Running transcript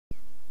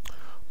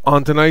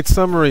On tonight's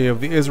summary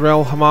of the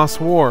Israel-Hamas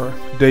War,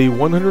 Day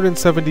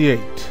 178.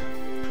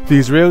 The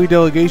Israeli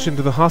delegation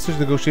to the hostage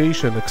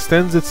negotiation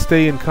extends its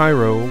stay in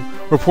Cairo,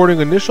 reporting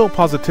initial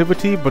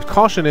positivity but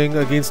cautioning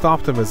against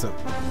optimism.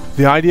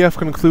 The IDF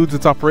concludes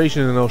its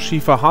operation in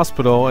al-Shifa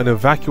hospital and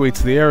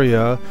evacuates the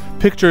area.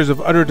 Pictures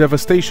of utter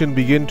devastation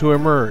begin to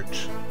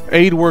emerge.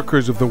 Aid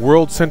workers of the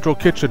World Central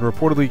Kitchen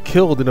reportedly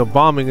killed in a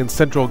bombing in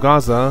central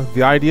Gaza.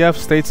 The IDF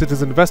states it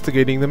is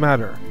investigating the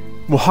matter.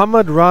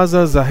 Muhammad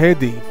Raza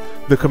Zahedi,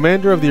 the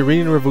commander of the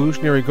Iranian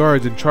Revolutionary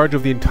Guards in charge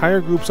of the entire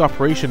group's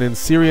operation in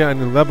Syria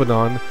and in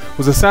Lebanon,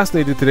 was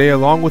assassinated today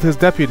along with his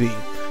deputy.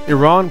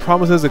 Iran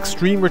promises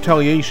extreme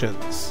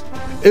retaliations.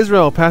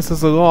 Israel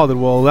passes a law that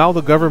will allow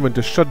the government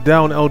to shut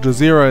down Al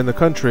Jazeera in the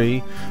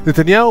country.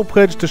 Netanyahu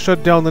pledged to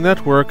shut down the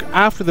network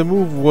after the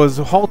move was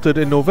halted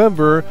in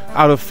November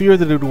out of fear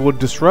that it would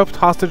disrupt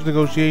hostage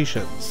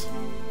negotiations.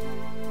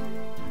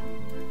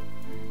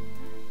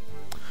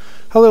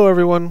 Hello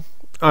everyone.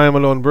 I am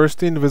Alon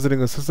Burstein,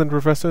 visiting assistant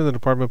professor in the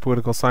Department of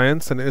Political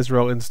Science and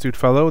Israel Institute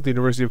Fellow at the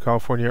University of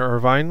California,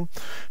 Irvine,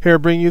 here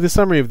bringing you the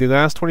summary of the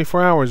last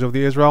 24 hours of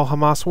the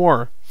Israel-Hamas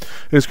War.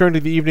 It is currently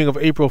the evening of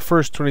April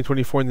 1st,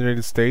 2024 in the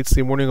United States,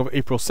 the morning of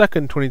April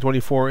 2nd,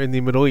 2024 in the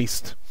Middle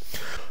East.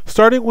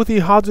 Starting with the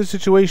hostage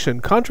situation,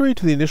 contrary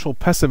to the initial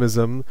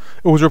pessimism,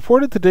 it was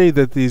reported today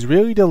that the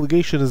Israeli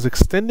delegation is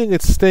extending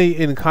its stay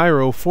in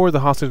Cairo for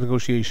the hostage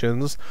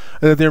negotiations,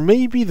 and that there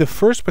may be the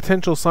first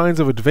potential signs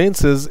of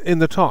advances in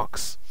the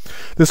talks.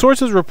 The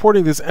sources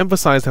reporting this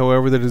emphasized,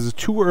 however, that it is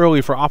too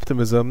early for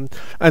optimism,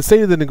 and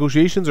stated that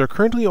negotiations are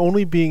currently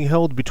only being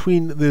held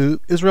between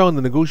Israel and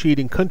the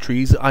negotiating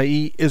countries,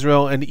 i.e.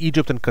 Israel and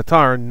Egypt and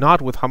Qatar,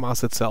 not with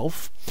Hamas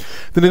itself.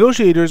 The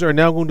negotiators are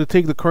now going to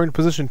take the current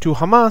position to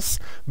Hamas.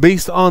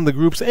 Based on the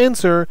group's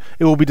answer,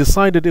 it will be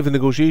decided if the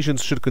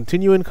negotiations should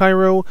continue in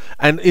Cairo,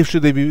 and if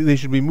they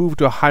should be moved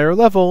to a higher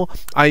level,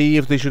 i.e.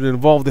 if they should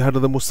involve the head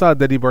of the Mossad,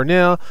 Dedi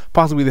Barnea,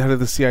 possibly the head of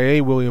the CIA,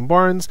 William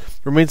Barnes.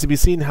 Remains to be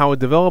seen how it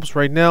develops.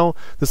 Right now,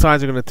 the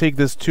sides are going to take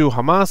this to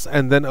Hamas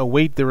and then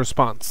await the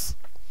response.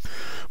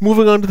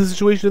 Moving on to the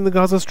situation in the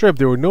Gaza Strip,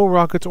 there were no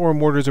rockets or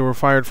mortars that were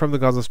fired from the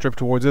Gaza Strip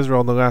towards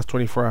Israel in the last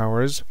 24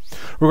 hours.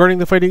 Regarding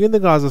the fighting in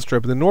the Gaza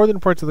Strip, in the northern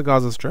parts of the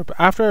Gaza Strip,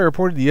 after I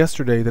reported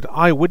yesterday that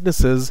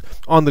eyewitnesses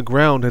on the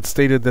ground had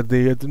stated that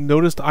they had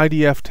noticed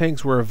IDF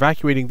tanks were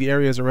evacuating the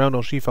areas around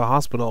al-Shifa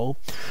hospital,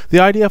 the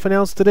IDF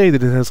announced today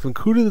that it has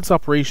concluded its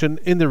operation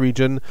in the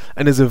region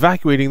and is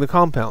evacuating the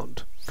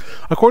compound.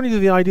 According to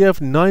the IDF,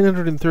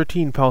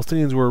 913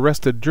 Palestinians were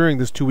arrested during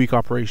this two-week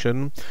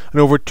operation, and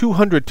over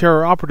 200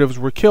 terror operatives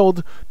were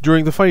killed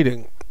during the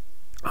fighting.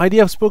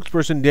 IDF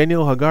spokesperson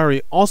Daniel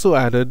Hagari also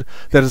added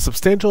that a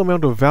substantial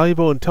amount of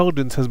valuable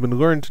intelligence has been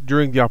learned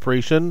during the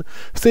operation,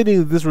 stating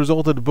that this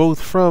resulted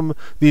both from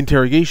the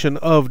interrogation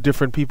of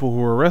different people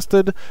who were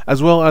arrested,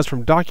 as well as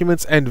from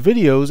documents and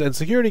videos and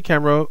security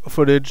camera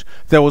footage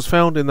that was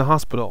found in the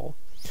hospital.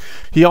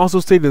 He also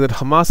stated that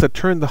Hamas had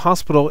turned the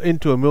hospital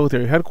into a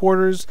military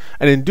headquarters,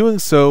 and in doing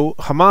so,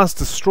 Hamas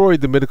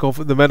destroyed the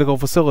medical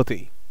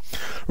facility.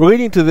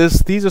 Relating to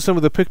this, these are some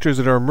of the pictures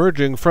that are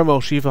emerging from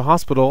al-Shifa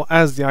hospital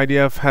as the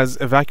IDF has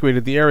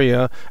evacuated the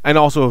area and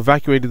also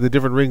evacuated the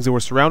different rings that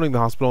were surrounding the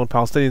hospital, and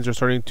Palestinians are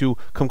starting to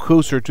come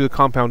closer to the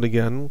compound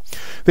again.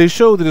 They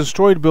show the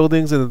destroyed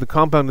buildings and that the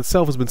compound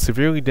itself has been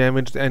severely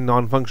damaged and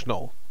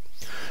non-functional.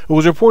 It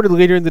was reported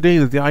later in the day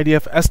that the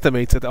IDF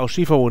estimates that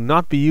al-Shifa will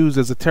not be used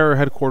as a terror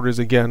headquarters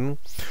again.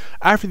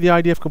 After the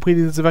IDF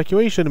completed its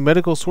evacuation,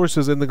 medical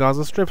sources in the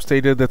Gaza Strip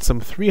stated that some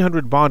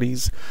 300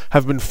 bodies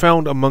have been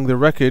found among the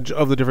wreckage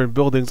of the different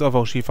buildings of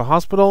al-Shifa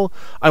hospital.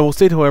 I will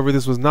state, however,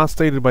 this was not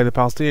stated by the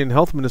Palestinian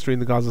Health Ministry in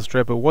the Gaza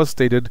Strip. It was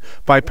stated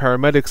by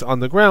paramedics on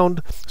the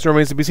ground, so it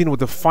remains to be seen what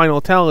the final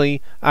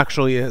tally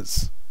actually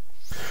is.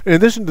 In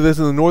addition to this,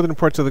 in the northern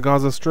parts of the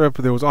Gaza Strip,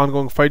 there was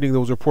ongoing fighting that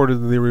was reported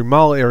in the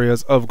Rimal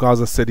areas of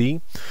Gaza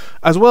City,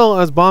 as well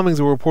as bombings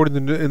that were reported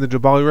in the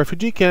Jabalia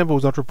refugee camp. It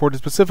was not reported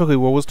specifically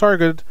what was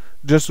targeted,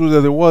 just so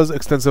that there was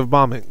extensive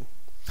bombing.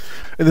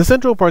 In the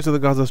central parts of the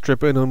Gaza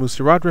Strip, in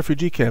al-Nuseirat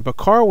refugee camp, a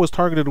car was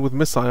targeted with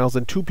missiles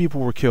and 2 people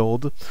were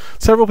killed.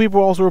 Several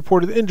people were also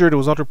reported injured. It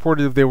was not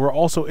reported if they were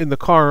also in the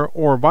car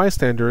or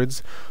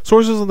bystanders.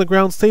 Sources on the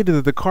ground stated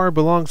that the car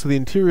belongs to the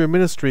Interior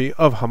Ministry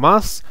of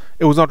Hamas.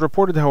 It was not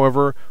reported,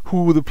 however,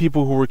 who the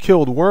people who were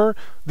killed were.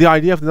 The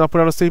IDF did not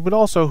put out a statement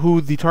also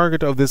who the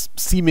target of this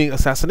seeming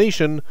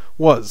assassination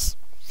was.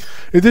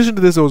 In addition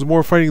to this, there was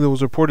more fighting that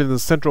was reported in the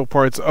central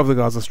parts of the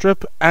Gaza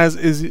Strip. As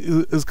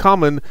is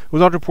common, it was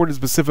not reported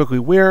specifically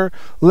where.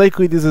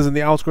 Likely this is in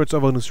the outskirts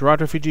of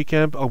al-Nuseirat refugee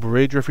camp,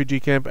 al-Bureid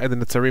refugee camp, and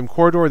the Netzarim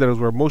corridor. That is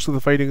where most of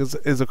the fighting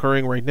is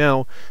occurring right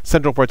now,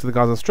 central parts of the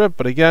Gaza Strip.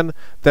 But again,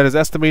 that is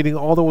estimating.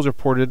 All that was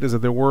reported is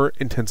that there were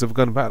intensive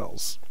gun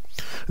battles.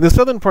 In the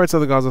southern parts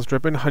of the Gaza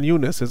Strip, in Han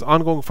Yunis, there's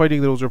ongoing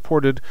fighting that was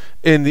reported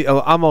in the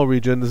El Amal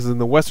region, this is in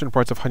the western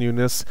parts of Han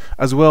Yunis,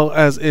 as well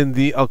as in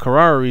the Al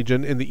Qarara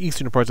region, in the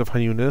eastern parts of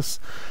Han Yunis.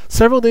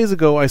 Several days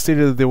ago, I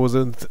stated that there was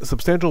a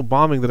substantial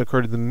bombing that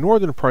occurred in the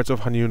northern parts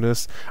of Han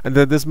Yunis, and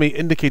that this may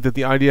indicate that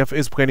the IDF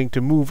is planning to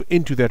move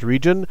into that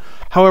region.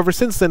 However,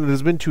 since then, it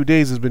has been 2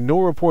 days, there's been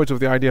no reports of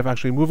the IDF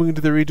actually moving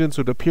into the region,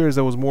 so it appears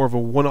that was more of a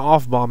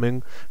one-off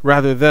bombing,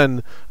 rather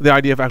than the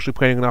IDF actually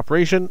planning an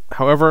operation.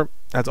 However,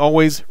 as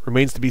always,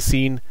 remains to be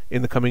seen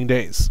in the coming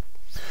days.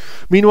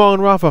 Meanwhile,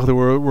 in Rafah, there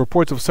were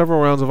reports of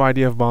several rounds of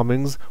IDF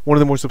bombings, one of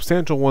the more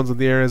substantial ones in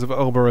the areas of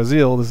El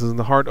Barazil, this is in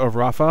the heart of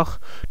Rafah.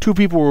 2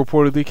 people were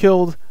reportedly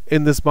killed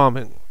in this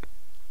bombing.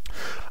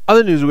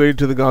 Other news related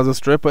to the Gaza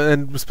Strip,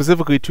 and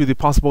specifically to the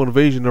possible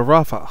invasion of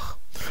Rafah.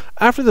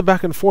 After the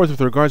back and forth with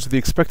regards to the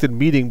expected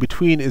meeting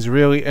between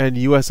Israeli and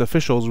U.S.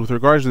 officials with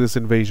regards to this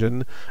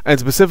invasion, and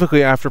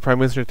specifically after Prime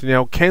Minister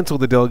Netanyahu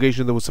canceled the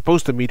delegation that was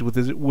supposed to meet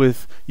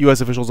with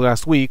U.S. officials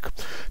last week,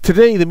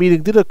 today the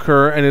meeting did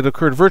occur, and it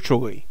occurred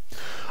virtually.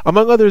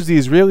 Among others, the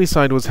Israeli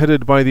side was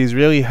headed by the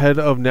Israeli head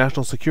of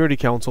National Security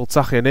Council,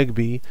 Tzachi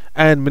Hanegbi,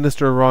 and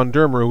Minister Ron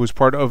Dermer, who is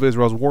part of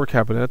Israel's war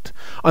cabinet.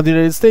 On the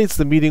United States,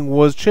 the meeting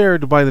was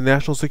chaired by the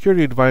National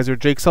Security Advisor,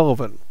 Jake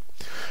Sullivan.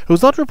 It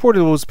was not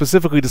reported what was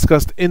specifically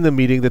discussed in the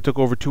meeting that took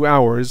over 2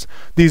 hours.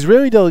 The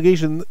Israeli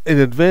delegation in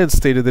advance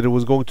stated that it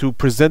was going to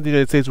present the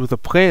United States with the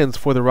plans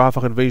for the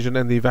Rafah invasion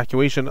and the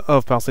evacuation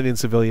of Palestinian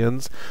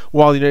civilians,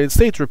 while the United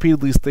States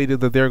repeatedly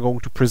stated that they are going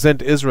to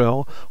present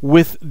Israel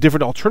with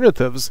different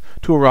alternatives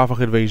to a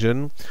Rafah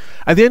invasion.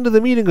 At the end of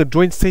the meeting, a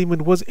joint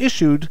statement was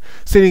issued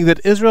stating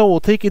that Israel will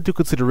take into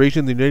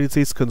consideration the United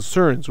States'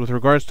 concerns with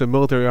regards to a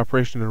military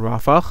operation in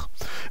Rafah.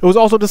 It was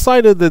also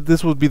decided that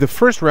this would be the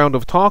first round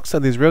of talks,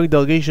 and the Israeli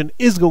delegation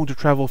is going to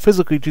travel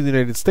physically to the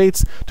United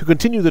States to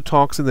continue the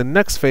talks in the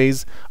next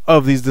phase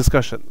of these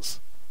discussions.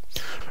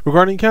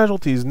 Regarding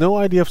casualties, no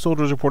IDF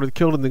soldiers reported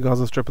killed in the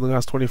Gaza Strip in the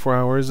last 24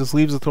 hours. This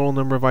leaves the total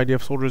number of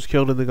IDF soldiers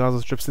killed in the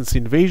Gaza Strip since the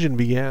invasion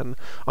began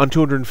on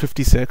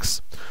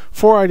 256.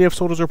 4 IDF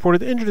soldiers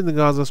reported injured in the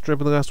Gaza Strip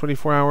in the last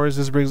 24 hours.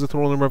 This brings the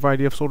total number of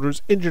IDF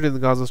soldiers injured in the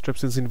Gaza Strip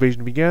since the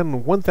invasion began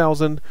on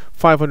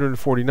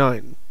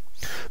 1,549.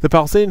 The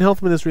Palestinian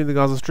Health Ministry in the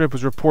Gaza Strip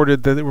was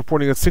reporting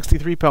that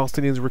 63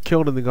 Palestinians were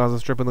killed in the Gaza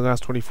Strip in the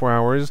last 24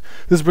 hours.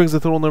 This brings the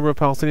total number of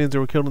Palestinians that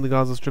were killed in the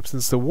Gaza Strip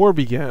since the war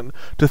began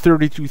to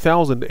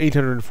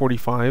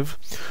 32,845.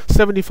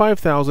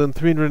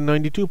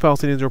 75,392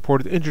 Palestinians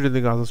reported injured in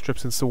the Gaza Strip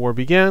since the war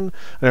began.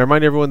 And I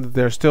remind everyone that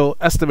there are still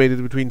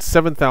estimated between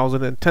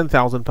 7,000 and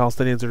 10,000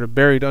 Palestinians that are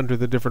buried under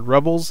the different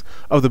rubbles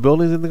of the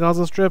buildings in the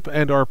Gaza Strip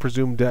and are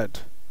presumed dead.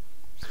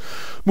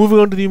 Moving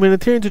on to the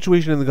humanitarian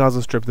situation in the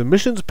Gaza Strip, the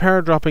missions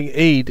paradropping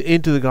aid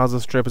into the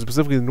Gaza Strip, and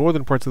specifically the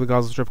northern parts of the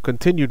Gaza Strip,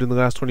 continued in the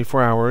last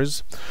 24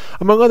 hours.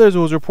 Among others, it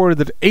was reported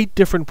that 8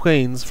 different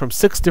planes from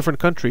 6 different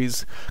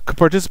countries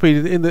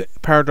participated in the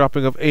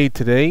paradropping of aid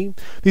today.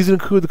 These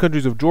include the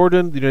countries of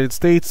Jordan, the United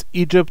States,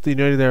 Egypt, the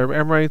United Arab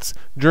Emirates,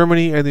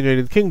 Germany, and the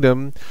United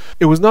Kingdom.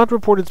 It was not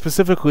reported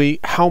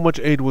specifically how much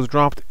aid was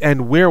dropped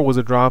and where was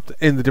it dropped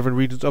in the different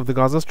regions of the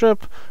Gaza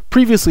Strip.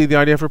 Previously, the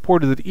IDF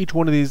reported that each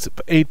one of these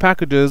aid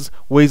packages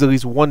weighs at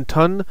least 1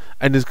 ton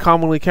and is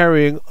commonly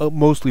carrying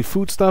mostly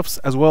foodstuffs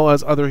as well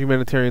as other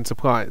humanitarian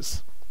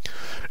supplies.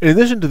 In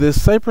addition to this,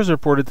 Cyprus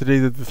reported today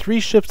that the 3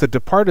 ships that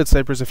departed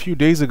Cyprus a few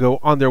days ago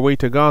on their way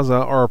to Gaza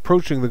are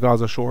approaching the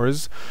Gaza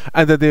shores,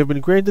 and that they have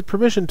been granted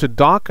permission to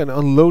dock and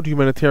unload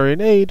humanitarian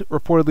aid.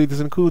 Reportedly,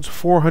 this includes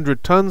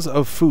 400 tons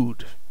of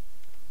food.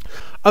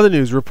 Other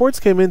news, reports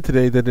came in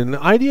today that an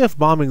IDF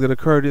bombing that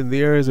occurred in the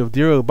areas of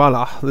Deir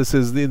el-Balah, this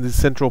is in the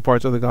central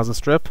parts of the Gaza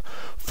Strip,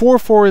 4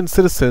 foreign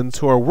citizens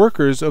who are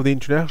workers of the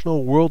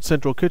International World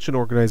Central Kitchen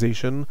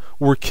Organization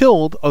were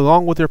killed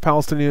along with their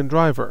Palestinian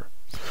driver.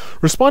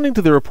 Responding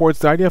to the reports,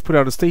 the IDF put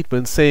out a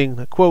statement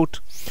saying, quote,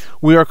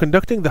 "We are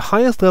conducting the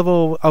highest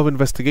level of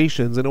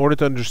investigations in order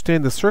to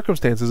understand the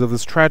circumstances of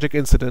this tragic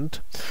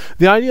incident.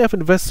 The IDF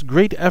invests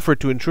great effort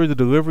to ensure the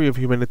delivery of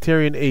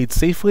humanitarian aid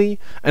safely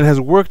and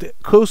has worked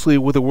closely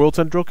with the World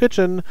Central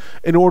Kitchen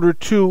in order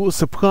to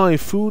supply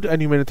food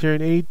and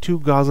humanitarian aid to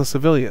Gaza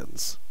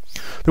civilians."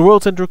 The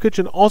World Central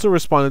Kitchen also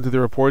responded to the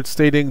report,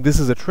 stating, "This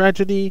is a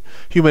tragedy.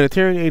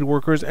 Humanitarian aid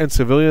workers and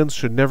civilians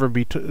should never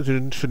be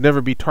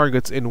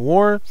targets in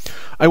war."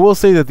 I will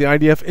say that the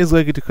IDF is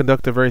likely to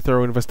conduct a very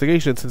thorough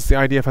investigation, since the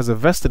IDF has a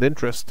vested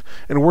interest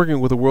in working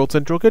with the World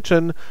Central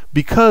Kitchen,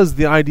 because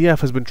the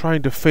IDF has been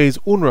trying to phase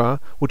UNRWA,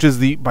 which is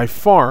by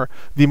far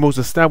the most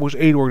established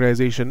aid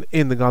organization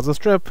in the Gaza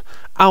Strip,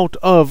 out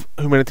of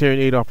humanitarian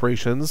aid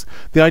operations.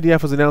 The IDF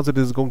has announced that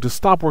it is going to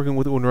stop working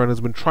with UNRWA and has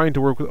been trying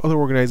to work with other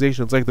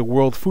organizations like the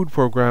World Food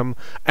Program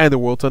and the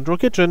World Central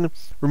Kitchen.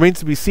 Remains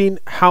to be seen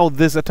how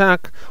this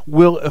attack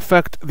will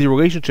affect the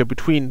relationship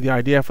between the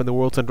IDF and the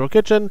World Central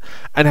Kitchen,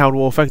 and how it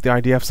will affect the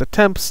IDF's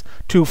attempts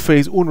to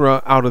phase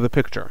UNRWA out of the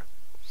picture.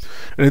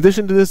 In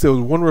addition to this, there was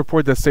one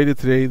report that stated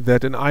today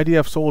that an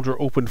IDF soldier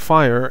opened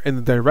fire in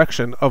the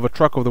direction of a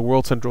truck of the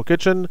World Central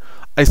Kitchen.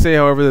 I say,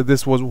 however, that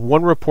this was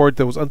one report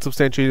that was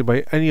unsubstantiated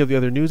by any of the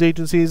other news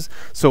agencies,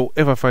 so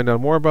if I find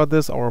out more about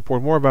this, I'll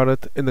report more about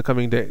it in the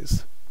coming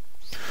days.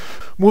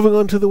 Moving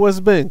on to the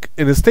West Bank.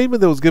 In a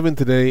statement that was given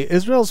today,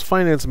 Israel's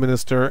finance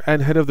minister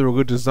and head of the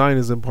religious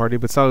Zionism party,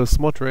 Bezalel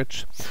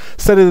Smotrich,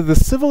 said that the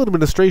civil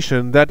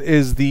administration, that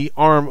is the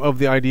arm of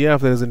the IDF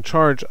that is in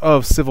charge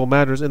of civil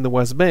matters in the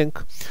West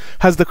Bank,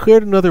 has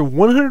declared another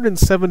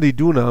 170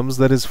 dunams,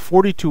 that is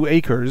 42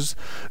 acres,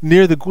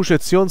 near the Gush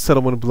Etzion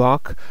settlement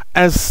block,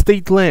 as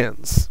state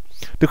lands.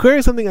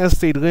 Declaring something as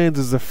state lands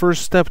is the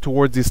first step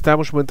towards the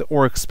establishment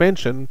or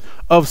expansion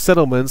of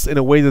settlements in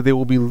a way that they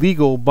will be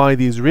legal by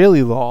the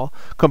Israeli law,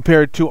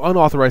 compared to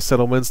unauthorized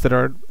settlements that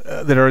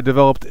are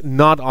developed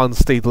not on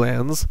state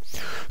lands.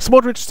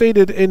 Smotrich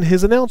stated in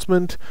his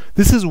announcement,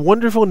 "This is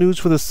wonderful news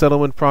for the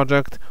settlement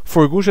project,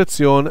 for Gush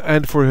Etzion,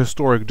 and for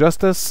historic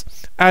justice,"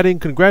 adding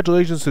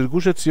congratulations to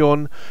Gush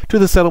Etzion, to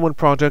the settlement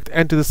project,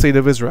 and to the state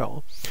of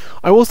Israel.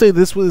 I will say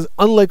this was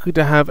unlikely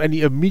to have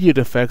any immediate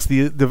effects.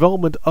 The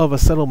development of a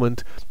settlement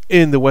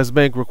in the West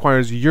Bank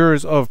requires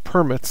years of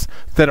permits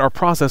that are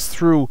processed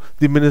through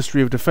the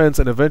Ministry of Defense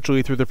and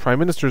eventually through the Prime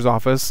Minister's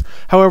office.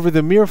 However,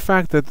 the mere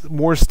fact that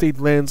more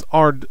state lands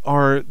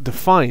are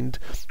defined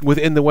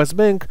within the West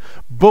Bank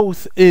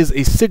both is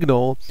a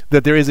signal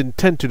that there is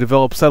intent to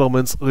develop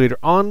settlements later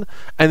on,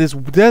 and this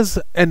does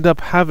end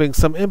up having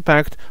some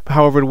impact.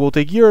 However, it will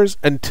take years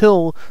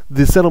until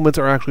the settlements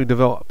are actually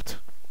developed.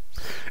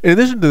 In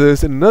addition to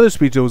this, in another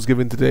speech that was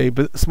given today,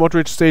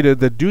 Smotrich stated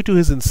that due to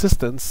his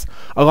insistence,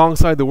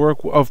 alongside the work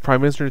of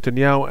Prime Minister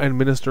Netanyahu and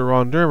Minister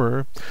Ron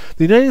Dermer,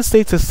 the United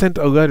States has sent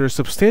a letter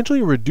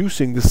substantially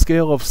reducing the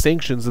scale of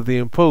sanctions that they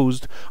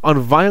imposed on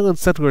violent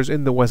settlers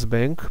in the West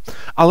Bank,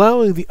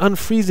 allowing the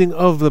unfreezing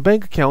of the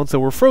bank accounts that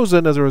were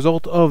frozen as a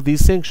result of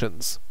these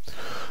sanctions.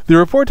 The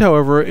report,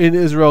 however, in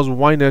Israel's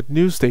Ynet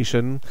news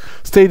station,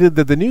 stated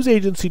that the news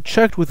agency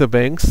checked with the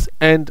banks,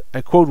 and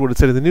I quote what it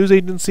said in the news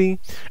agency,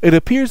 "It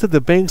appears that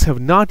the banks have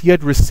not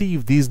yet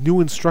received these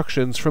new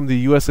instructions from the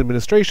U.S.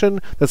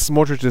 administration that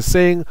Smotrich is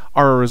saying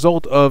are a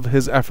result of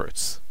his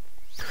efforts."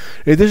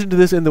 In addition to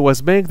this, in the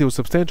West Bank, there was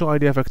substantial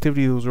IDF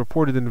activity that was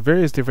reported in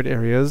various different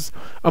areas.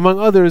 Among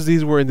others,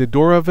 these were in the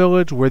Dora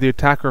village, where the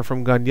attacker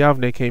from Gan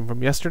Yavne came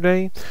from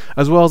yesterday,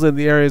 as well as in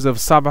the areas of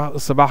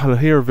Sabah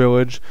al-Hir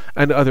village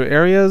and other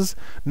areas.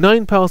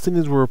 9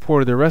 Palestinians were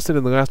reported arrested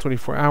in the last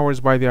 24 hours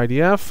by the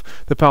IDF.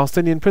 The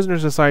Palestinian Prisoner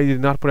Society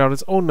did not put out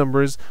its own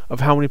numbers of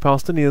how many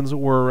Palestinians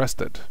were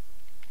arrested.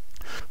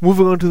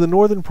 Moving on to the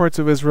northern parts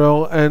of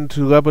Israel and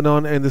to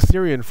Lebanon and the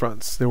Syrian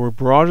fronts. There were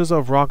barrages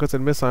of rockets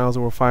and missiles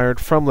that were fired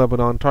from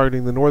Lebanon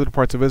targeting the northern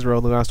parts of Israel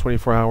in the last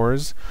 24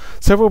 hours.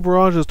 Several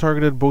barrages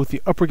targeted both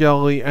the Upper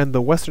Galilee and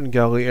the Western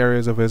Galilee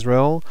areas of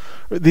Israel.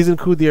 These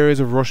include the areas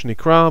of Rosh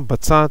Nikra,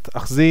 Batzat,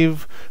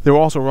 Achziv. There were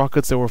also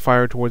rockets that were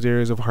fired towards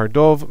areas of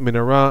Hardov,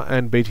 Minara,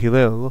 and Beit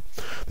Hillel.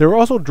 There were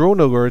also drone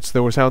alerts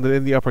that were sounded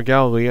in the Upper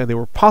Galilee, and they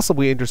were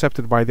possibly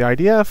intercepted by the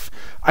IDF.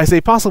 I say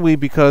possibly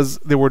because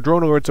there were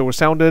drone alerts that were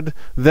sounded.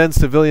 Then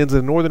civilians in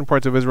the northern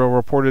parts of Israel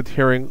reported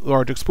hearing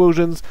large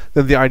explosions.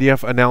 Then the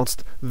IDF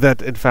announced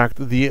that, in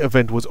fact, the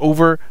event was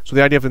over. So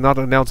the IDF did not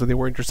announce that they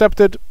were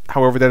intercepted.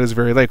 However, that is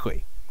very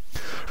likely.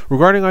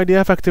 Regarding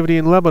IDF activity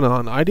in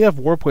Lebanon, IDF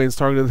warplanes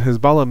targeted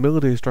Hezbollah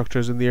military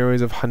structures in the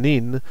areas of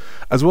Hanin,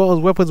 as well as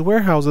weapons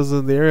warehouses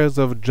in the areas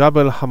of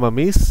Jabal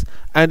Hamamis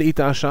and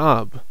Ita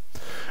Sha'ab.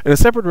 In a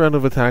separate round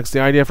of attacks, the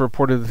IDF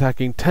reported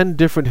attacking 10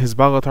 different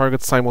Hezbollah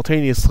targets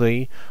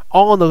simultaneously,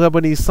 all on the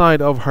Lebanese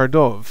side of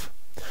Hardov.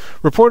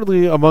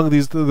 Reportedly, among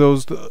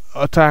those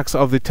attacks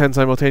of the 10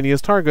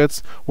 simultaneous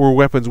targets were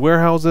weapons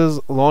warehouses,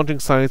 launching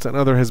sites, and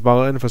other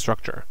Hezbollah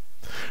infrastructure.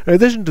 In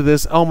addition to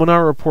this,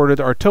 Al-Manar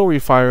reported artillery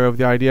fire of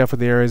the IDF in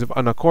the areas of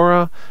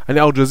Anakora, and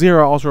Al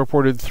Jazeera also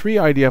reported 3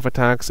 IDF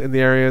attacks in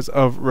the areas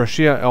of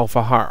Rashia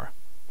el-Fahar.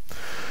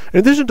 In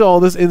addition to all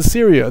this, in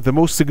Syria, the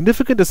most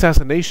significant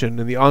assassination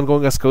in the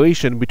ongoing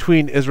escalation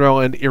between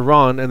Israel and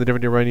Iran and the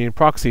different Iranian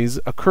proxies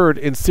occurred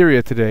in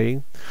Syria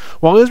today.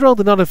 While Israel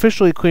did not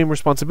officially claim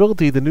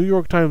responsibility, the New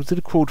York Times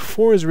did quote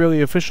 4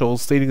 Israeli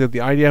officials stating that the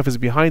IDF is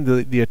behind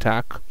the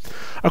attack.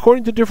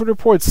 According to different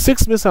reports,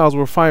 6 missiles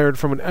were fired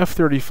from an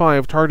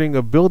F-35 targeting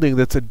a building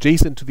that's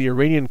adjacent to the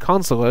Iranian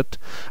consulate,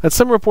 and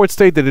some reports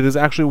state that it is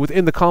actually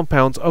within the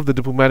compounds of the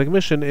diplomatic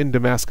mission in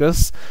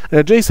Damascus and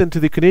adjacent to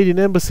the Canadian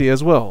embassy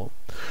as well.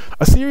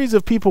 A series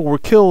of people were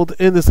killed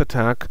in this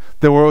attack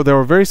that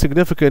were very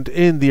significant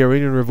in the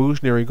Iranian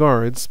Revolutionary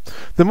Guards.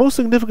 The most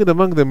significant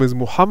among them is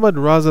Muhammad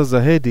Raza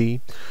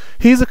Zahedi.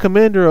 He is a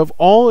commander of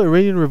all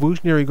Iranian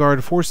Revolutionary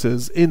Guard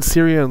forces in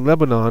Syria and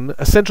Lebanon,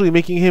 essentially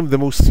making him the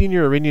most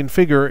senior Iranian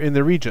figure in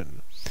the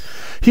region.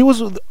 He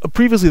was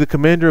previously the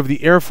commander of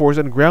the Air Force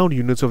and ground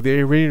units of the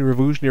Iranian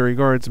Revolutionary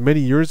Guards many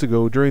years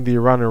ago during the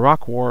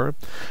Iran-Iraq War,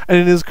 and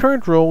in his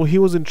current role he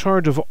was in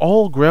charge of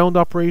all ground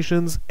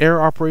operations,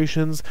 air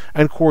operations,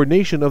 and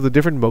coordination of the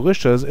different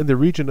militias in the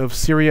region of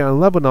Syria and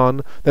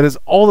Lebanon, that is,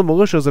 all the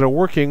militias that are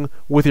working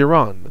with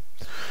Iran.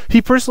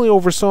 He personally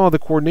oversaw the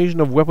coordination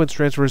of weapons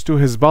transfers to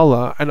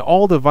Hezbollah and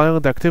all the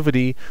violent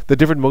activity that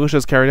different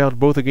militias carried out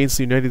both against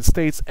the United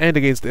States and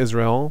against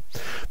Israel.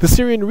 The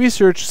Syrian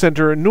research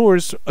center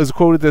Nours is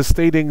quoted as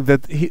stating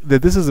that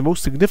this is the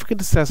most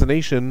significant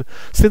assassination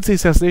since the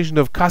assassination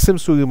of Qasem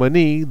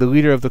Soleimani, the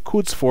leader of the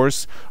Quds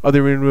force of the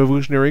Iranian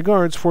Revolutionary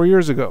Guards 4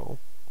 years ago.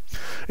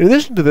 In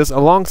addition to this,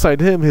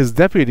 alongside him, his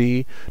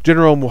deputy,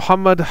 General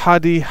Muhammad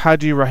Hadi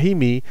Haji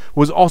Rahimi,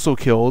 was also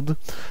killed,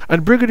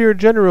 and Brigadier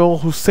General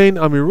Hussein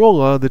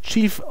Amirullah, the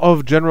Chief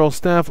of General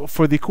Staff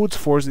for the Quds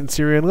Force in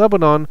Syria and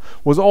Lebanon,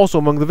 was also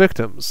among the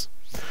victims.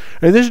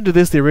 In addition to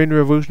this, the Iranian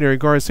Revolutionary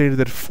Guard stated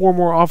that 4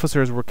 more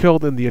officers were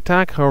killed in the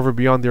attack. However,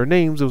 beyond their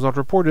names, it was not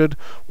reported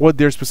what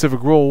their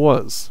specific role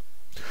was.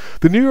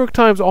 The New York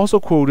Times also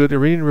quoted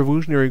Iranian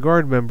Revolutionary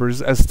Guard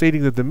members as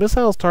stating that the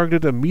missiles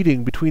targeted a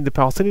meeting between the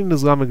Palestinian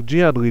Islamic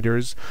Jihad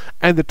leaders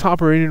and the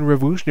top Iranian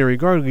Revolutionary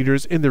Guard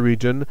leaders in the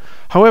region.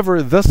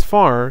 However, thus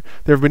far,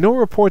 there have been no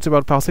reports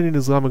about Palestinian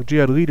Islamic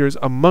Jihad leaders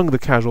among the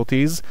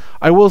casualties.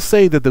 I will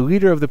say that the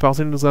leader of the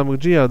Palestinian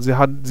Islamic Jihad,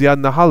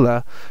 Ziad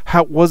Nahallah,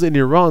 was in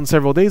Iran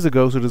several days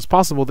ago, so it is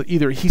possible that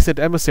either he sent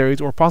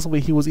emissaries or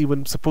possibly he was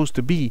even supposed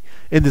to be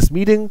in this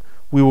meeting.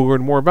 We will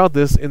learn more about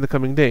this in the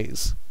coming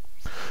days.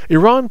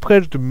 Iran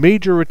pledged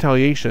major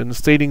retaliation,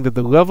 stating that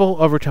the level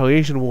of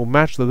retaliation will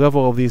match the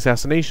level of the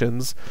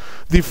assassinations.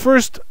 The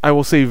first, I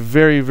will say,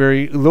 very,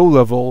 very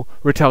low-level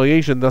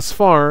retaliation thus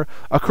far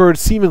occurred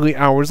seemingly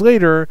hours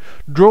later.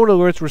 Drone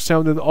alerts were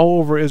sounded all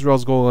over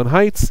Israel's Golan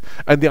Heights,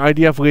 and the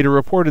IDF later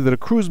reported that a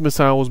cruise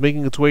missile was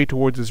making its way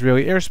towards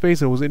Israeli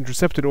airspace and was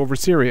intercepted over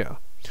Syria.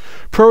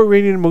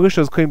 Pro-Iranian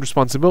militias claimed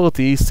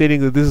responsibility,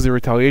 stating that this is a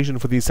retaliation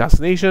for the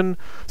assassination.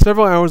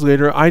 Several hours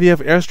later,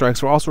 IDF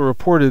airstrikes were also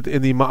reported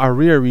in the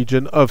Ma'ariya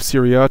region of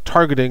Syria,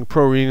 targeting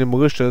pro-Iranian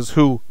militias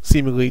who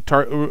seemingly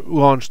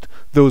launched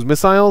those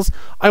missiles.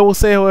 I will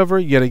say, however,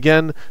 yet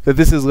again, that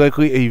this is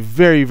likely a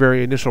very,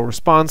 very initial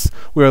response.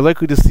 We are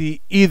likely to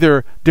see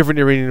either different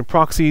Iranian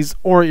proxies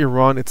or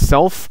Iran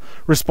itself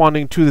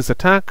responding to this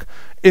attack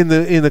in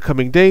the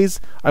coming days.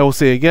 I will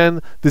say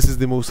again, this is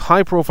the most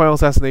high-profile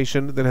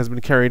assassination that has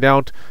been carried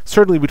out,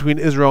 certainly between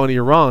Israel and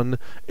Iran,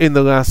 in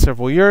the last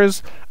several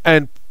years,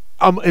 and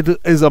it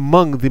is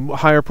among the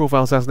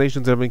higher-profile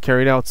assassinations that have been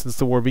carried out since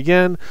the war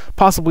began,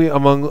 possibly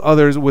among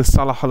others with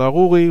Salah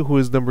al-Aruri, who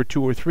is number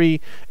 2 or 3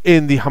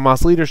 in the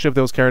Hamas leadership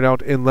that was carried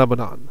out in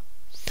Lebanon.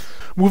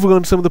 Moving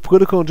on to some of the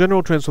political and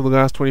general trends from the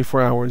last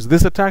 24 hours.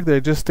 This attack that I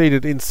just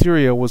stated in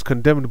Syria was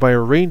condemned by a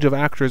range of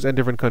actors and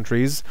different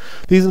countries.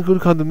 These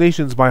include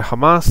condemnations by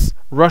Hamas,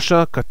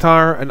 Russia,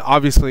 Qatar, and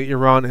obviously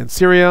Iran and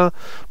Syria.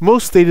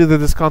 Most stated that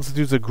this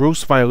constitutes a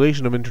gross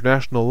violation of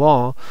international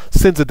law,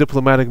 since a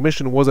diplomatic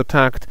mission was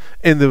attacked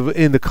in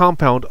the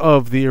compound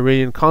of the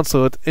Iranian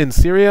consulate in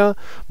Syria.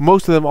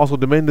 Most of them also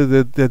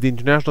demanded that the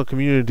international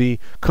community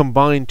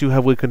combine to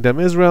heavily condemn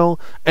Israel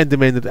and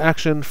demanded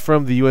action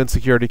from the UN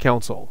Security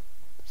Council.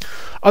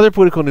 Other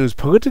political news.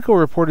 Politico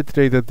reported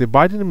today that the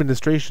Biden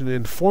administration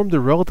informed the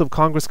relative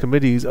Congress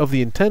committees of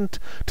the intent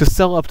to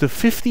sell up to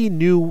 50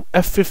 new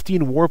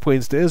F-15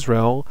 warplanes to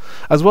Israel,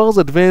 as well as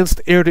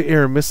advanced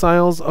air-to-air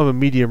missiles of a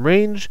medium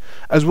range,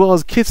 as well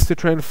as kits to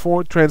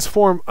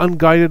transform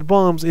unguided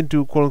bombs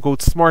into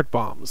quote-unquote smart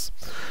bombs.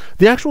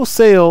 The actual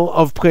sale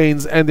of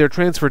planes and their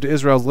transfer to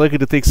Israel is likely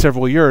to take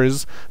several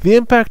years. The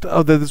impact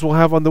that this will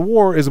have on the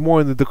war is more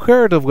on the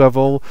declarative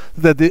level,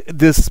 that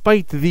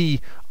despite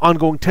the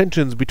ongoing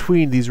tensions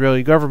between the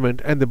Israeli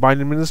government and the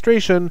Biden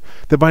administration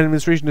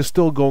is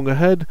still going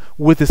ahead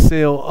with the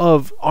sale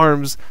of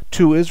arms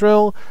to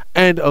Israel,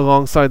 and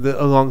alongside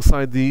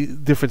the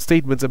different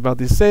statements about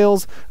these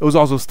sales, it was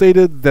also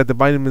stated that the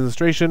Biden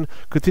administration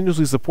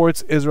continuously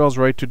supports Israel's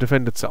right to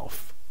defend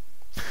itself.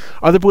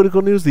 Other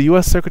political news. The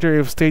U.S. Secretary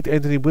of State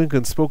Antony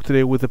Blinken spoke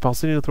today with the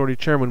Palestinian Authority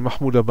Chairman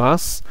Mahmoud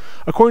Abbas.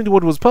 According to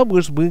what was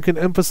published, Blinken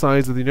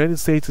emphasized that the United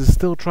States is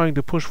still trying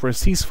to push for a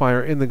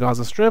ceasefire in the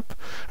Gaza Strip,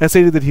 and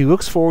stated that he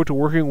looks forward to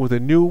working with a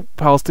new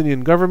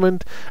Palestinian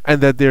government, and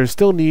that there is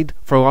still need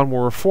for a lot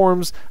more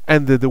reforms,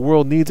 and that the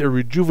world needs a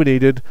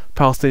rejuvenated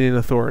Palestinian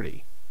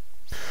Authority.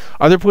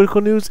 Other political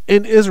news.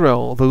 In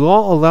Israel, the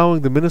law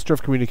allowing the Minister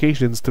of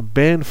Communications to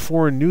ban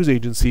foreign news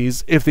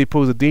agencies if they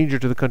pose a danger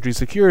to the country's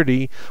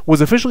security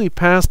was officially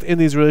passed in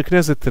the Israeli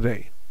Knesset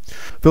today.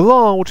 The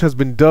law, which has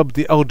been dubbed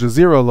the Al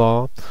Jazeera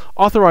Law,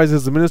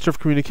 authorizes the Minister of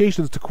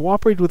Communications to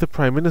cooperate with the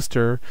Prime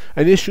Minister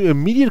and issue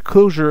immediate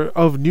closure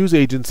of news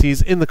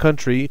agencies in the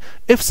country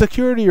if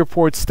security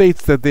reports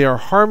states that they are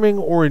harming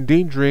or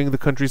endangering the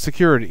country's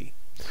security.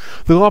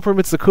 The law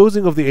permits the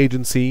closing of the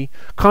agency,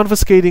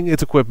 confiscating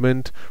its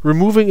equipment,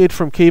 removing it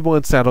from cable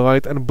and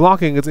satellite, and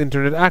blocking its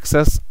internet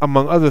access,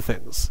 among other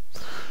things.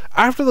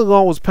 After the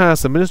law was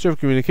passed, the Minister of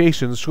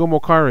Communications, Shlomo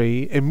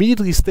Karei,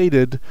 immediately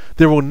stated,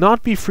 "There will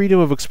not be freedom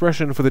of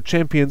expression for the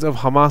champions of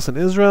Hamas in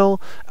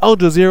Israel. Al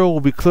Jazeera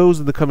will be closed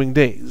in the coming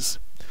days."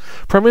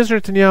 Prime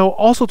Minister Netanyahu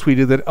also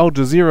tweeted that Al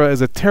Jazeera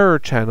is a terror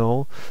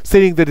channel,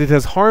 stating that it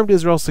has harmed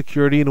Israel's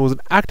security and was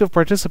an active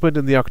participant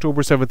in the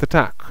October 7th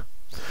attack.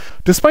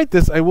 Despite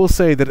this, I will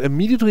say that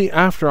immediately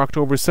after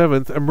October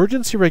 7th,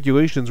 emergency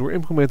regulations were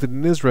implemented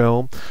in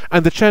Israel,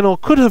 and the channel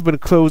could have been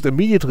closed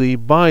immediately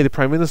by the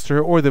Prime Minister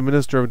or the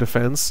Minister of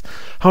Defense.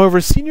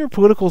 However, senior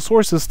political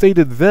sources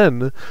stated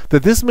then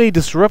that this may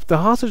disrupt the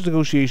hostage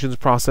negotiations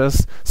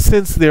process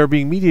since they are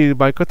being mediated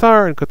by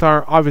Qatar, and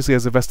Qatar obviously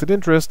has a vested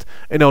interest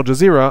in Al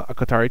Jazeera, a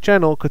Qatari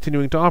channel,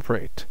 continuing to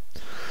operate.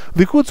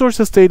 Likud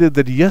sources stated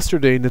that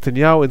yesterday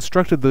Netanyahu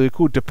instructed the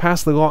Likud to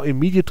pass the law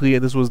immediately,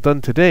 and this was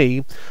done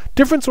today.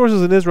 Different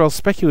sources in Israel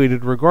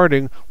speculated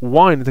regarding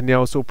why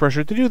Netanyahu was so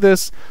pressured to do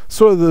this.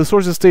 So the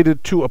sources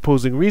stated two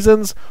opposing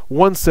reasons.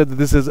 One said that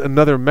this is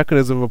another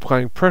mechanism of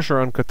applying pressure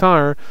on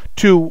Qatar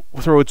to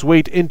throw its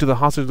weight into the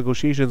hostage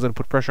negotiations and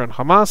put pressure on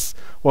Hamas,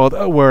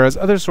 whereas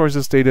other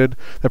sources stated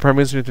that Prime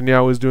Minister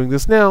Netanyahu is doing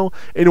this now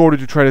in order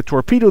to try to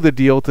torpedo the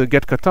deal to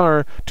get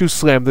Qatar to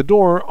slam the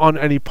door on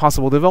any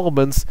possible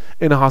developments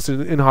in hostage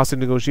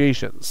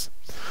negotiations.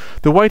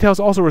 The White House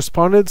also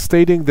responded,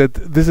 stating that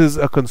this is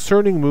a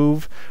concerning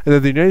move and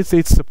that the United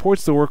States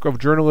supports the work of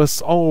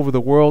journalists all over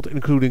the world,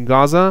 including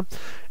Gaza.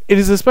 It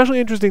is especially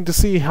interesting to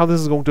see how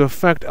this is going to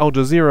affect Al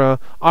Jazeera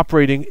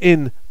operating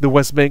in the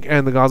West Bank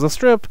and the Gaza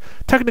Strip.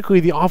 Technically,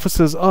 the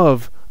offices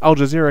of Al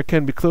Jazeera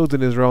can be closed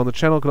in Israel, and the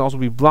channel can also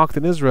be blocked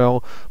in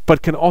Israel,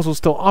 but can also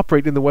still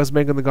operate in the West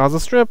Bank and the Gaza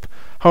Strip.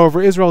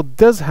 However, Israel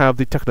does have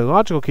the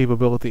technological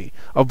capability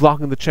of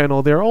blocking the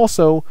channel there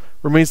also.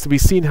 Remains to be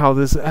seen how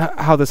this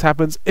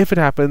happens, if it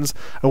happens,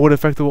 and what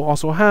effect it will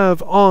also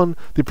have on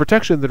the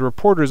protection that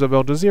reporters of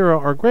Al Jazeera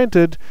are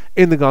granted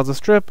in the Gaza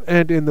Strip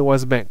and in the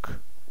West Bank.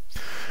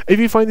 If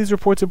you find these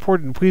reports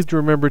important, please do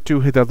remember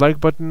to hit that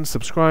like button,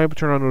 subscribe,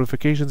 turn on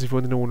notifications if you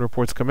want to know when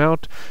reports come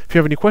out. If you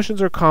have any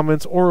questions or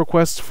comments or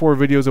requests for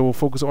videos that will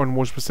focus on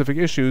more specific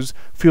issues,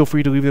 feel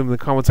free to leave them in the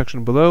comment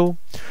section below.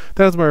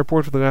 That is my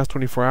report for the last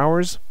 24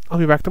 hours. I'll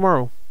be back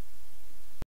tomorrow.